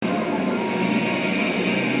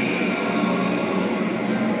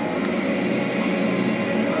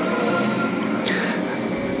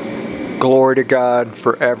Glory to God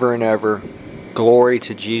forever and ever. Glory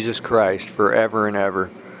to Jesus Christ forever and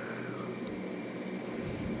ever.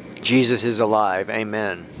 Jesus is alive.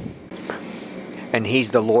 Amen. And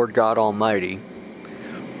He's the Lord God Almighty.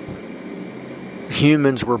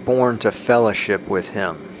 Humans were born to fellowship with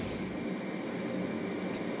Him.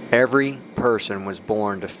 Every person was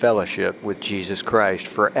born to fellowship with Jesus Christ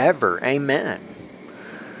forever. Amen.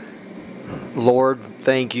 Lord,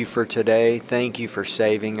 thank You for today. Thank You for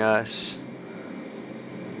saving us.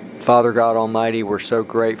 Father God Almighty, we're so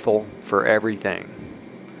grateful for everything.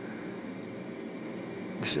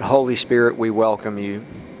 Holy Spirit, we welcome You.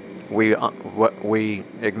 We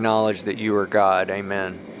acknowledge that You are God.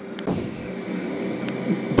 Amen.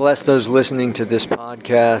 Bless those listening to this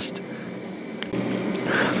podcast.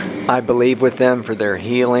 I believe with them for their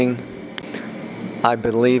healing. I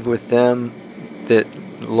believe with them that,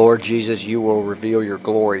 Lord Jesus, You will reveal Your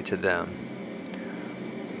glory to them.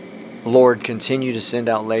 Lord, continue to send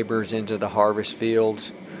out laborers into the harvest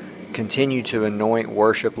fields. Continue to anoint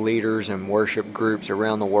worship leaders and worship groups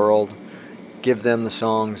around the world. Give them the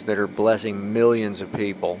songs that are blessing millions of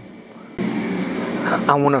people.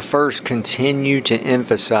 I want to first continue to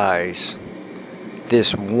emphasize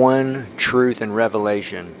this one truth and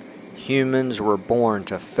revelation. Humans were born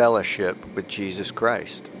to fellowship with Jesus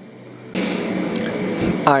Christ.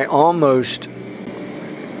 I almost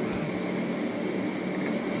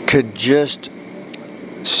could just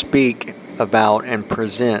speak about and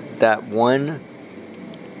present that one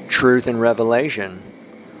truth and revelation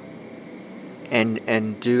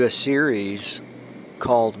and do a series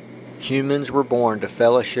called Humans Were Born to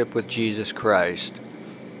Fellowship with Jesus Christ,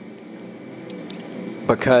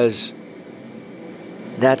 because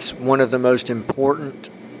that's one of the most important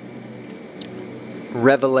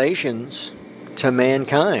revelations to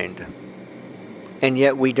mankind. And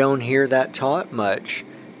yet we don't hear that taught much.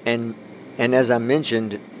 And as I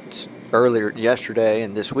mentioned earlier yesterday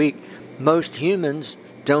and this week, most humans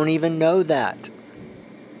don't even know that.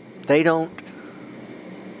 They don't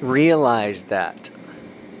realize that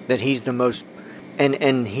He's the most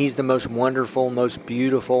and He's the most wonderful, most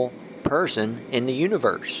beautiful person in the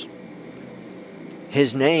universe.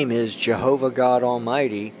 His name is Jehovah God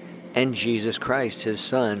Almighty and Jesus Christ, His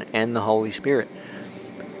Son, and the Holy Spirit.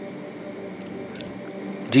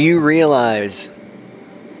 Do you realize,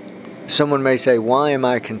 someone may say, why am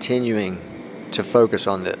I continuing to focus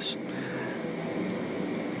on this?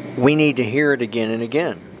 We need to hear it again and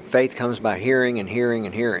again. Faith comes by hearing and hearing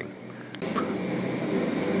and hearing.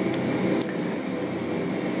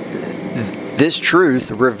 This truth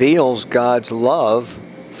reveals God's love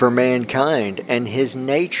for mankind and His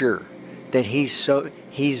nature, that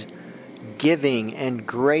He's giving and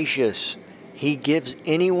gracious. He gives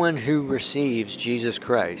anyone who receives Jesus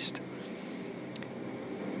Christ.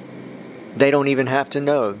 They don't even have to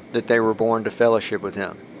know that they were born to fellowship with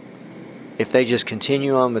Him. If they just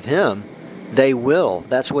continue on with Him, they will.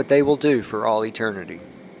 That's what they will do for all eternity.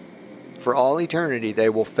 For all eternity, they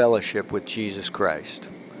will fellowship with Jesus Christ.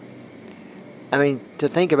 I mean, to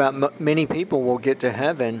think about, many people will get to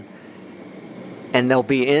heaven and they'll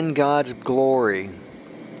be in God's glory.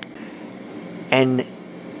 And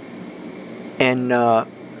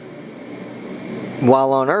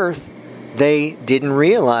while on earth, they didn't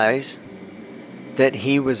realize that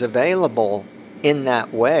He was available in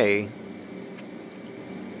that way.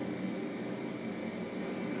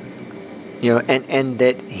 You know, and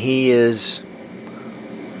that He is,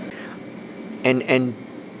 and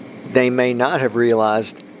they may not have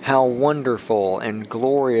realized how wonderful and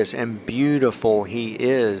glorious and beautiful He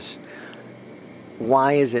is.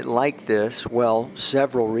 Why is it like this? Well,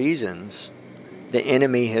 several reasons. The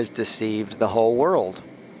enemy has deceived the whole world.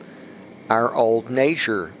 Our old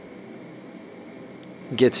nature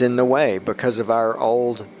gets in the way because of our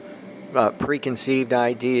old preconceived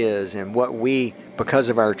ideas and because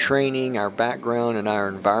of our training, our background, and our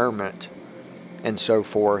environment, and so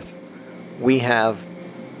forth, we have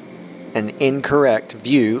an incorrect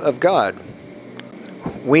view of God.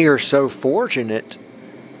 We are so fortunate,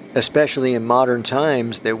 especially in modern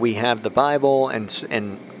times, that we have the Bible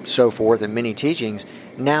and so forth and many teachings.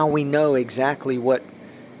 Now we know exactly what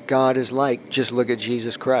God is like. Just look at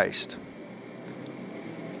Jesus Christ.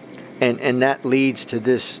 And that leads to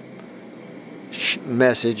this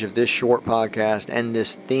message of this short podcast and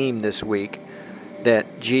this theme this week,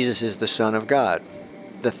 that Jesus is the Son of God,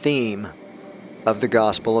 the theme of the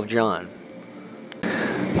Gospel of John.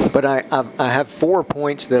 But I have 4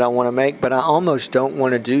 points that I want to make, but I almost don't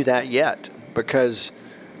want to do that yet, because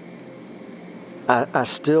I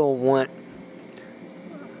still want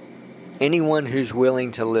anyone who's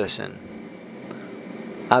willing to listen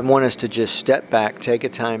I want us to just step back, take a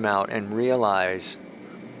time out, and realize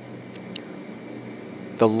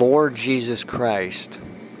the Lord Jesus Christ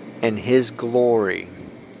and His glory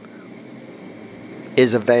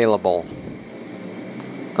is available.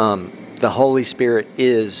 The Holy Spirit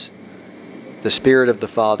is the Spirit of the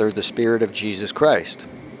Father, the Spirit of Jesus Christ.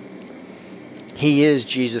 He is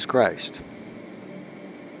Jesus Christ.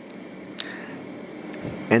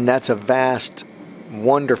 And that's a vast,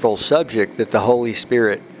 wonderful subject, that the Holy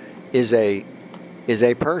Spirit is a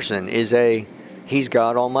person, He's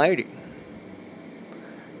God Almighty.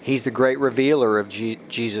 He's the great revealer of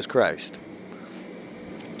Jesus Christ.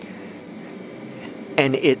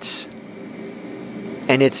 And it's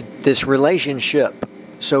this relationship.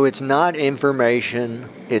 So it's not information,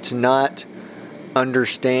 it's not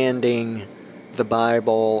understanding the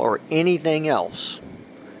Bible or anything else.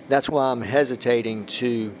 That's why I'm hesitating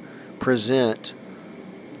to present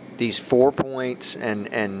these 4 points, and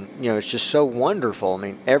it's just so wonderful. I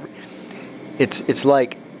mean, it's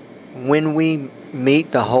like when we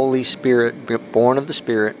meet the Holy Spirit, born of the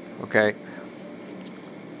Spirit, okay,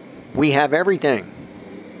 we have everything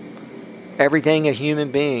a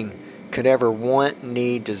human being could ever want,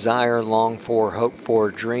 need, desire, long for, hope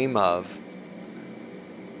for, dream of.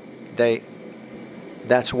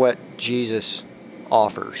 That's what Jesus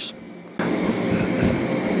offers.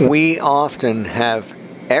 We often have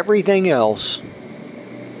everything else,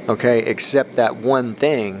 okay, except that one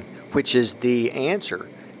thing, which is the answer.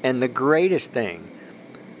 And the greatest thing,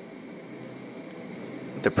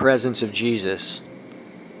 the presence of Jesus.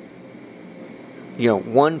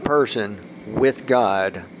 One person with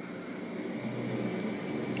God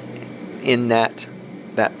in that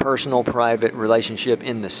personal, private relationship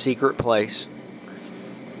in the secret place.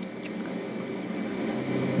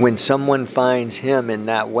 When someone finds Him in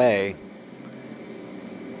that way,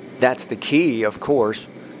 that's the key, of course,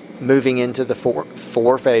 moving into the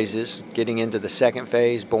four phases, getting into the second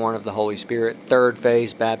phase, born of the Holy Spirit, third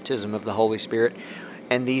phase, baptism of the Holy Spirit.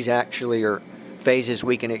 And these actually are phases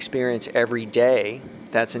we can experience every day.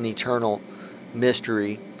 That's an eternal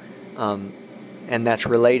mystery, and that's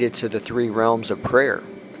related to the 3 realms of prayer.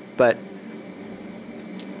 But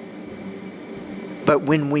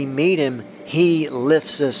when we meet Him, He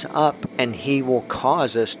lifts us up, and He will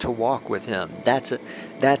cause us to walk with Him. That's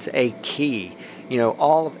a key.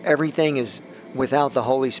 Everything is without the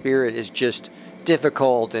Holy Spirit is just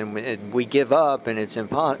difficult, and we give up, and it's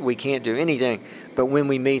impossible. We can't do anything. But when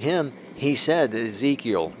we meet Him, He said,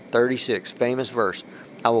 Ezekiel 36, famous verse,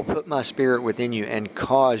 I will put my Spirit within you and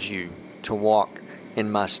cause you to walk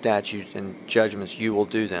in my statutes and judgments. You will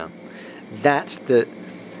do them. That's the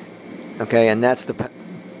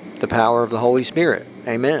power of the Holy Spirit.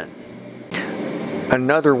 Amen.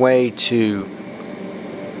 Another way to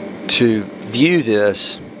view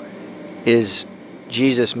this is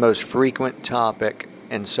Jesus' most frequent topic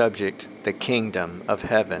and subject, the kingdom of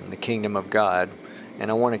heaven, the kingdom of God.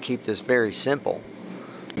 And I want to keep this very simple.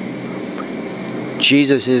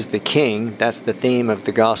 Jesus is the King. That's the theme of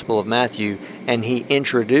the Gospel of Matthew. And He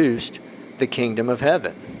introduced the kingdom of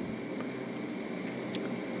heaven.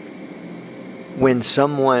 When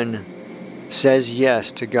someone says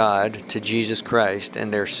yes to God, to Jesus Christ,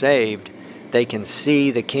 and they're saved, they can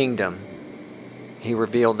see the kingdom. He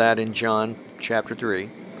revealed that in John chapter 3.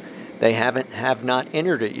 They have not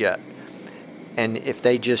entered it yet. And if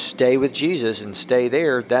they just stay with Jesus and stay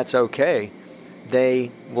there, that's okay.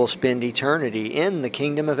 They will spend eternity in the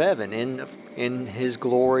kingdom of heaven, in His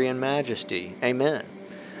glory and majesty. Amen.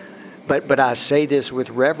 But I say this with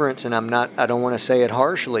reverence, and I don't want to say it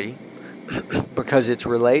harshly, because it's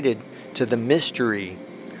related to the mystery.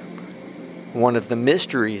 One of the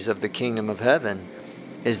mysteries of the kingdom of heaven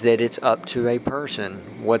is that it's up to a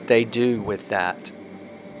person what they do with that.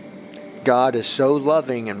 God is so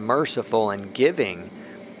loving and merciful and giving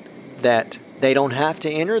that they don't have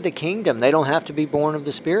to enter the kingdom. They don't have to be born of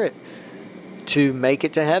the Spirit to make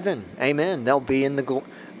it to heaven. Amen. They'll be in the glory.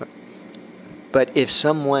 But if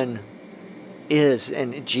someone is,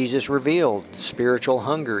 and Jesus revealed, spiritual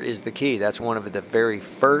hunger is the key. That's one of the very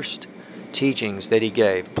first teachings that He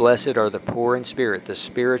gave. Blessed are the poor in spirit, the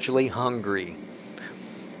spiritually hungry,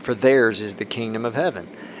 for theirs is the kingdom of heaven.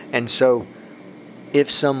 And so, if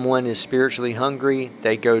someone is spiritually hungry,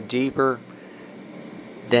 they go deeper,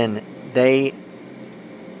 then the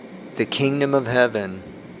kingdom of heaven.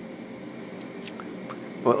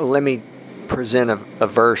 Well, let me present a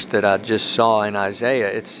verse that I just saw in Isaiah.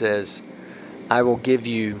 It says, I will give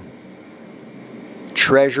you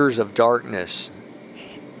treasures of darkness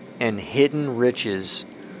and hidden riches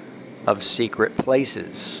of secret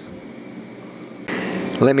places.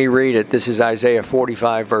 Let me read it. This is Isaiah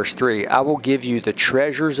 45, verse 3. I will give you the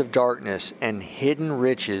treasures of darkness and hidden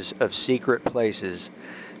riches of secret places,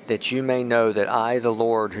 that you may know that I, the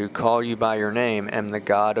Lord, who call you by your name, am the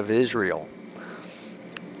God of Israel.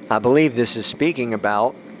 I believe this is speaking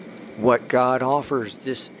about what God offers.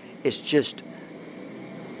 This is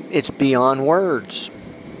it's beyond words.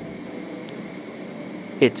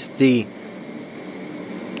 It's the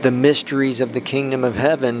mysteries of the kingdom of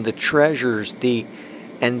heaven, the treasures,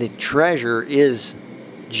 and the treasure is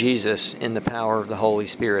Jesus in the power of the Holy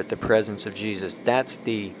Spirit, the presence of Jesus. That's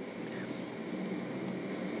the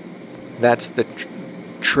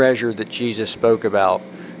treasure that Jesus spoke about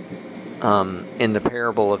in the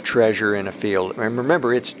parable of treasure in a field. And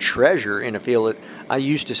remember, it's treasure in a field. I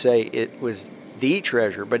used to say it was the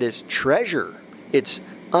treasure, but it's treasure. It's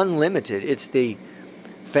unlimited. It's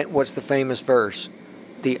what's the famous verse?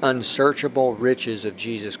 The unsearchable riches of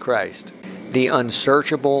Jesus Christ. The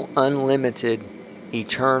unsearchable, unlimited,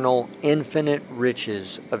 eternal, infinite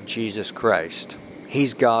riches of Jesus Christ.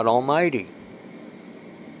 He's God Almighty.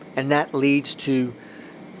 And that leads to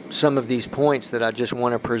some of these points that I just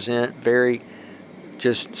want to present,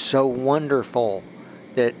 just so wonderful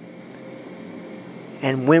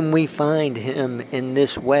and when we find Him in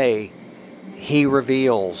this way, He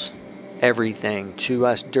reveals everything to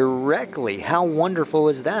us directly. How wonderful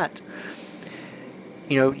is that?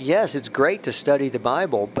 Yes, it's great to study the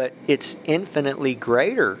Bible, but it's infinitely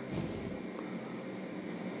greater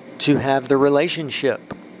to have the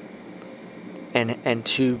relationship and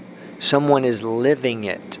to someone is living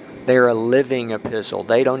it. They're a living epistle.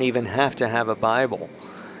 They don't even have to have a Bible.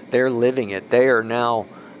 They're living it. They are now,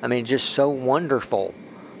 just so wonderful.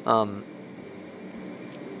 Let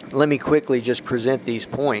me quickly just present these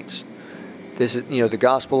points. This is, the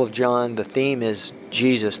Gospel of John, the theme is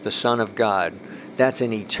Jesus, the Son of God. That's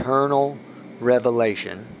an eternal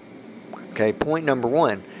revelation. Okay, point number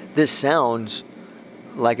one. This sounds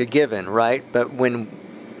like a given, right? But when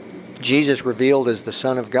Jesus revealed as the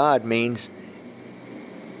Son of God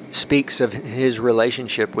speaks of His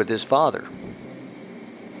relationship with His Father.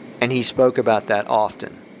 And He spoke about that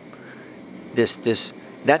often.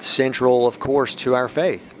 That's central, of course, to our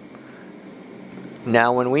faith.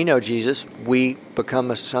 Now, when we know Jesus, we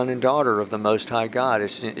become a son and daughter of the Most High God.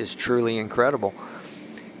 It's truly incredible.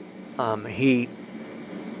 He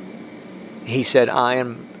said, I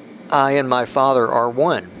and my Father are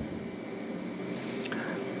one.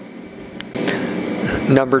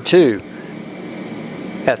 Number two,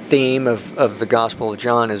 a theme of the Gospel of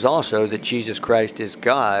John is also that Jesus Christ is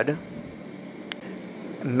God.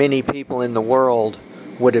 Many people in the world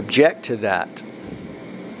would object to that,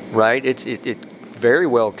 right? It very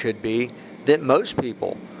well could be that most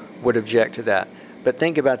people would object to that. But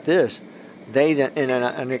think about this.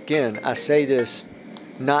 And again, I say this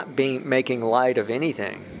not making light of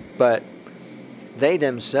anything, but they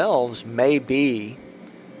themselves may be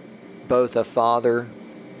both a father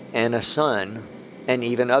and a son, and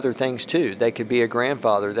even other things too. They could be a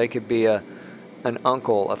grandfather. They could be an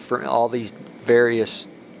uncle, a friend, all these various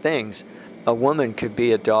things. A woman could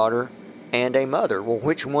be a daughter and a mother. Well,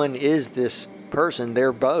 which one is this person?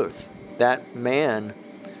 They're both. That man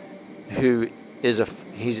who is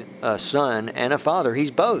he's a son and a father,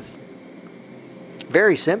 he's both.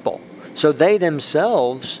 Very simple. So they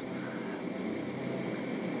themselves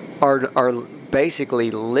are basically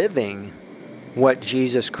living what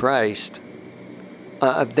Jesus Christ,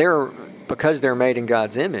 because they're made in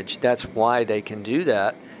God's image, that's why they can do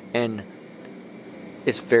that. And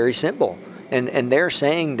it's very simple. And they're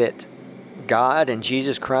saying that God and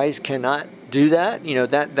Jesus Christ cannot do that.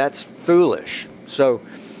 That's foolish. So,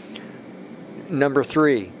 number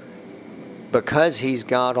three, because He's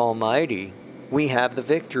God Almighty, we have the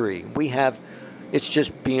victory. It's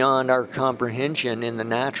just beyond our comprehension in the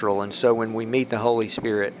natural. And so when we meet the Holy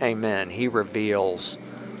Spirit, amen, He reveals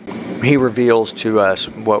to us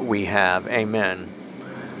what we have. Amen.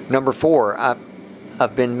 Number four,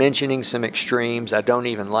 I've been mentioning some extremes. I don't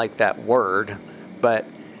even like that word, but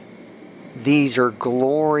these are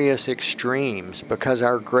glorious extremes because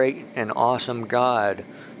our great and awesome God,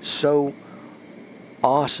 so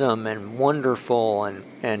awesome and wonderful and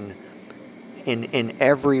in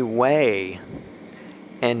every way,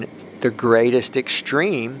 and the greatest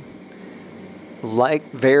extreme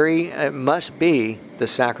must be the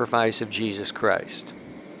sacrifice of Jesus Christ.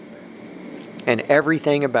 And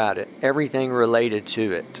everything about it, everything related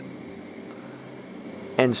to it.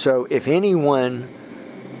 And so if anyone,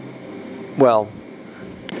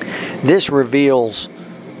 this reveals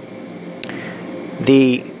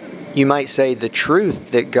you might say, the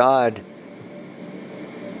truth that God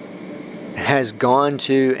has gone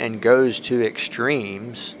to and goes to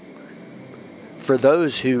extremes. For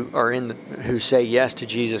those who who say yes to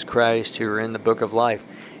Jesus Christ, who are in the book of life,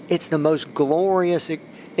 it's the most glorious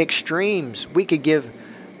extremes. We could give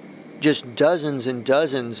just dozens and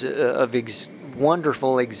dozens of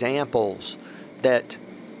wonderful examples that,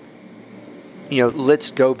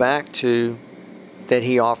 let's go back to that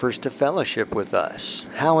he offers to fellowship with us.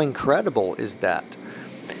 How incredible is that?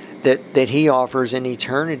 That he offers an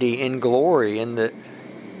eternity in glory in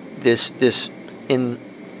in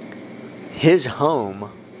his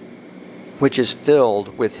home, which is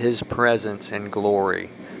filled with his presence and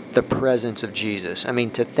glory, the presence of Jesus. I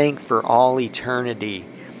mean, to think for all eternity,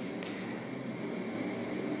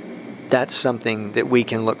 that's something that we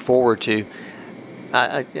can look forward to.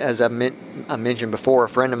 As I mentioned before, a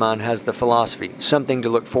friend of mine has the philosophy, something to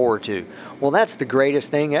look forward to. Well, that's the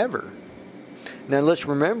greatest thing ever. Now let's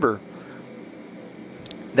remember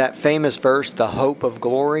that famous verse, the hope of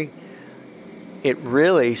glory. It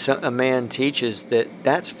really, a man teaches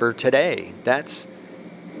that's for today. That's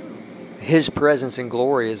his presence and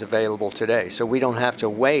glory is available today. So we don't have to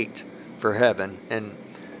wait for heaven. And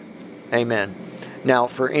amen. Now,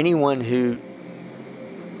 for anyone who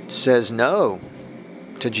says no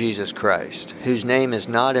to Jesus Christ, whose name is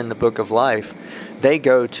not in the book of life, they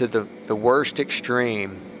go to the worst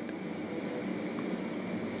extreme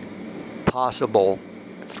possible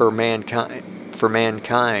for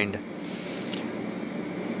mankind.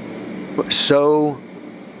 So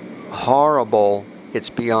horrible, it's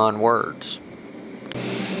beyond words.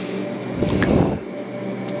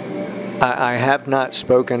 I have not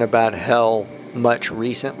spoken about hell much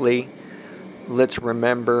recently. Let's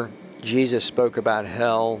remember, Jesus spoke about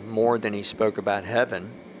hell more than he spoke about heaven.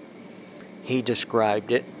 He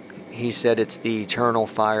described it. He said it's the eternal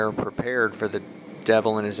fire prepared for the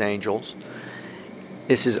devil and his angels.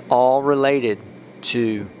 This is all related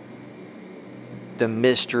to the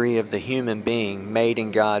mystery of the human being made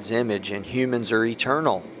in God's image, and humans are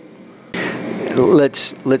eternal.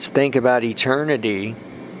 Let's think about eternity,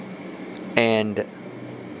 and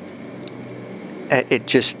it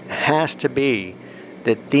just has to be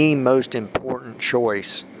that the most important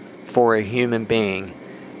choice for a human being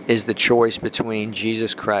is the choice between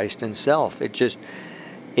Jesus Christ and self. It just,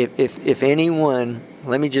 if anyone,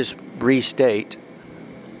 let me just restate,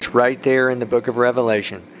 it's right there in the book of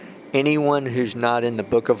Revelation. Anyone who's not in the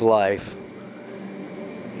book of life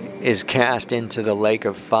is cast into the lake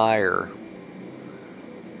of fire.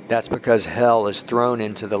 That's because hell is thrown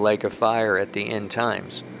into the lake of fire at the end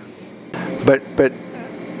times. But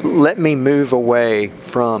let me move away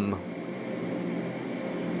from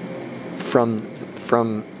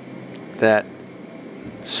that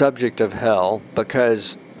subject of hell,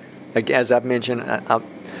 because, as I've mentioned,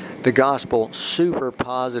 the gospel, super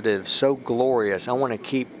positive, so glorious. I want to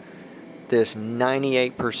keep this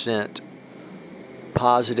 98%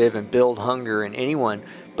 positive and build hunger in anyone.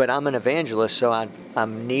 But I'm an evangelist, so I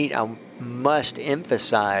must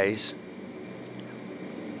emphasize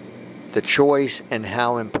the choice and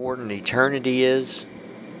how important eternity is.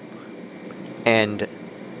 And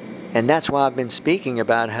that's why I've been speaking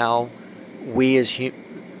about how we as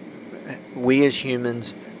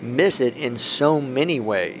humans miss it in so many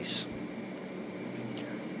ways.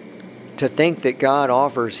 To think that God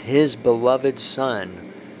offers his beloved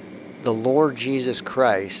Son, the Lord Jesus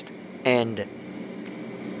Christ, and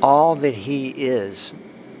all that he is,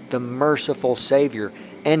 the merciful Savior,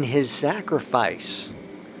 and his sacrifice.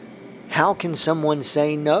 How can someone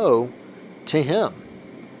say no to him?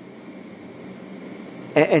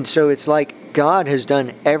 And so it's like God has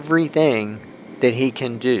done everything that he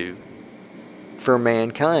can do for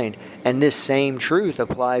mankind. And this same truth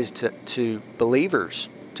applies to believers,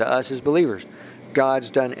 to us as believers. God's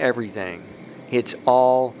done everything. It's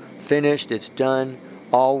all finished. It's done.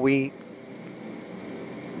 All we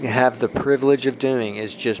have the privilege of doing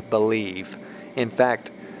is just believe. In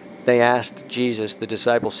fact, they asked Jesus, the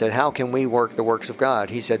disciples said, how can we work the works of God?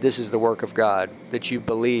 He said, this is the work of God, that you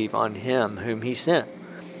believe on him whom he sent.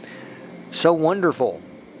 So wonderful.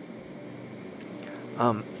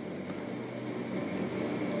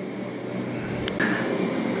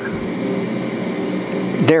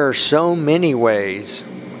 There are so many ways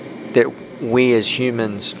that we as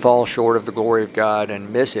humans fall short of the glory of God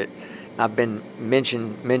and miss it. I've been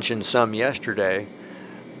mentioned some yesterday,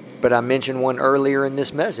 but I mentioned one earlier in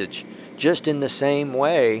this message. Just in the same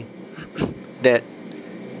way that,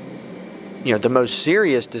 the most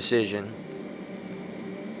serious decision,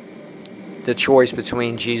 the choice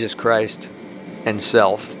between Jesus Christ and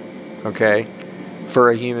self, okay, for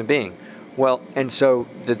a human being. Well, and so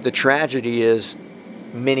the tragedy is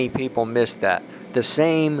many people miss that. The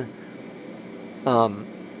same,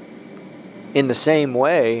 in the same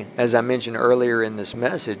way, as I mentioned earlier in this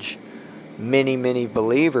message, many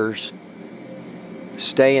believers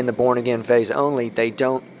stay in the born-again phase only. They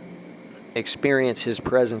don't experience His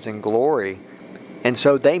presence and glory, and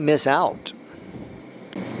so they miss out.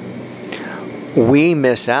 We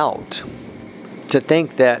miss out. To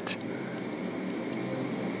think that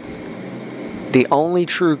the only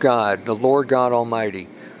true God, the Lord God Almighty,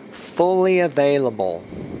 fully available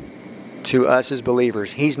to us as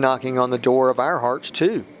believers, He's knocking on the door of our hearts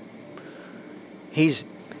too. He's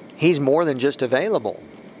more than just available.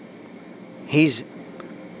 He's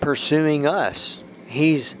pursuing us.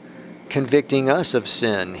 He's convicting us of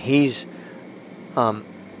sin. He's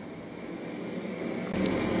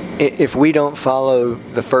if we don't follow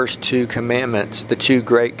the first two commandments, the two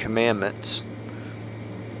great commandments,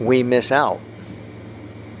 we miss out.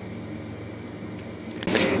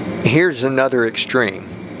 Here's another extreme.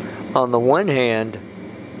 On the one hand,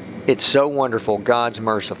 it's so wonderful. God's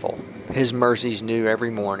merciful. His mercy's new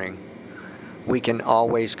every morning. We can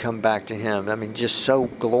always come back to Him. I mean, just so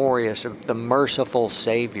glorious. The merciful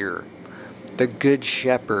Savior, the Good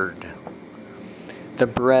Shepherd, the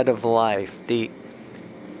bread of life, the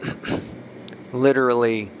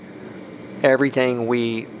literally everything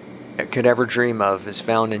we could ever dream of is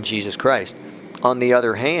found in Jesus Christ. On the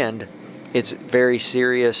other hand, it's very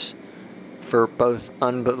serious for both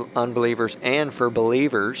unbelievers and for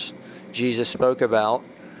believers. Jesus spoke about,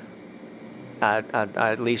 I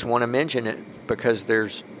at least want to mention it because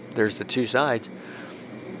there's the two sides.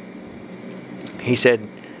 He said,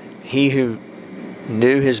 "He who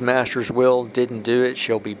knew his master's will, didn't do it,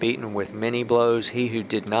 shall be beaten with many blows. He who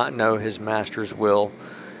did not know his master's will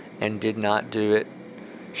and did not do it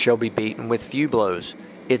shall be beaten with few blows."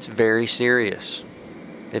 It's very serious.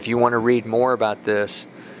 If you want to read more about this,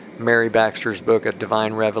 Mary Baxter's book, A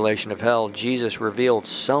Divine Revelation of Hell, Jesus revealed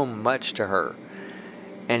so much to her.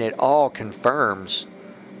 And it all confirms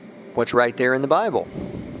what's right there in the Bible.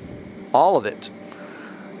 All of it.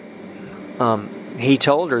 He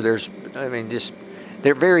told her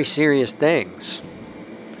they're very serious things.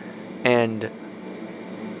 And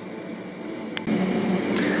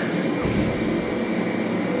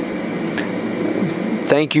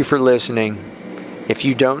thank you for listening. If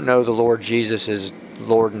you don't know the Lord Jesus as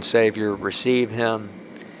Lord and Savior, receive Him.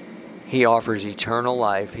 He offers eternal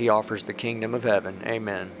life. He offers the kingdom of heaven.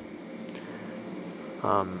 Amen.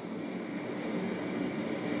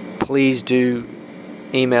 Please do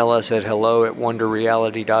email us at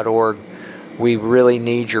hello@wonderreality.org. We really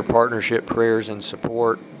need your partnership, prayers, and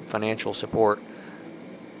support, financial support.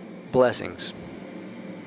 Blessings.